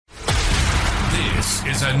This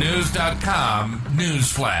is a News.com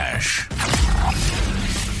news flash.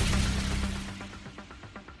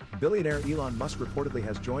 Billionaire Elon Musk reportedly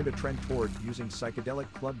has joined a trend toward using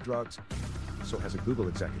psychedelic club drugs. So has a Google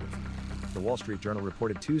executive. The Wall Street Journal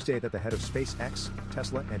reported Tuesday that the head of SpaceX,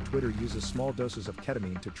 Tesla, and Twitter uses small doses of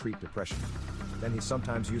ketamine to treat depression. Then he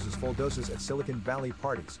sometimes uses full doses at Silicon Valley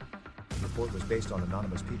parties. The report was based on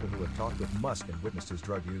anonymous people who have talked with Musk and witnessed his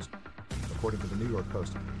drug use. According to the New York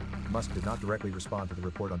Post, Musk did not directly respond to the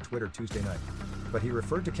report on Twitter Tuesday night, but he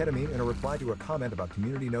referred to ketamine in a reply to a comment about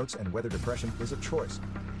community notes and whether depression is a choice.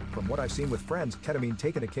 From what I've seen with friends, ketamine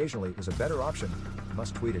taken occasionally is a better option,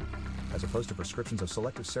 Musk tweeted, as opposed to prescriptions of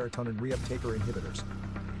selective serotonin reuptaker inhibitors.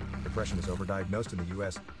 Depression is overdiagnosed in the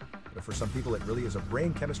US, but for some people it really is a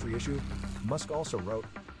brain chemistry issue, Musk also wrote.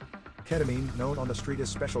 Ketamine, known on the street as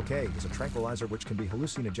Special K, is a tranquilizer which can be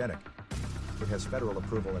hallucinogenic. It has federal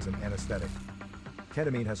approval as an anesthetic.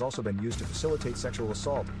 Ketamine has also been used to facilitate sexual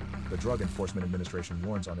assault, the Drug Enforcement Administration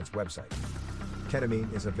warns on its website. Ketamine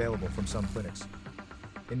is available from some clinics.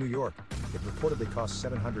 In New York, it reportedly costs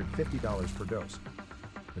 $750 per dose.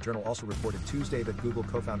 The journal also reported Tuesday that Google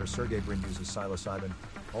co-founder Sergey Brin uses psilocybin,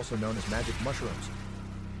 also known as magic mushrooms.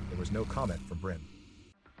 There was no comment from Brin.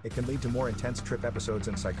 It can lead to more intense trip episodes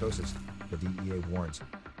and psychosis, the DEA warns.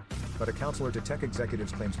 But a counselor to tech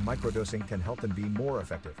executives claims microdosing can help them be more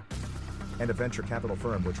effective. And a venture capital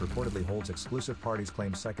firm which reportedly holds exclusive parties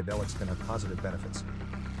claims psychedelics can have positive benefits.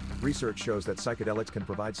 Research shows that psychedelics can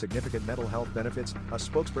provide significant mental health benefits, a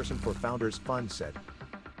spokesperson for Founders Fund said.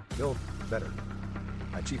 Build better.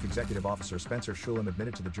 Chief Executive Officer Spencer Schulam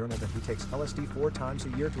admitted to the Journal that he takes LSD 4 times a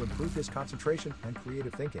year to improve his concentration and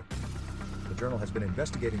creative thinking. The Journal has been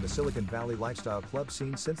investigating the Silicon Valley lifestyle club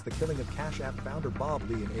scene since the killing of Cash App founder Bob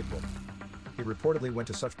Lee in April. He reportedly went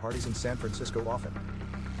to such parties in San Francisco often.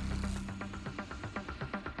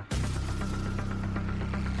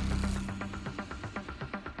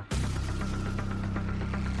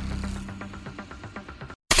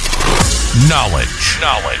 Knowledge.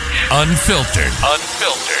 Unfiltered.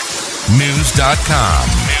 News.com.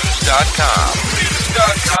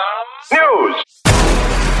 News.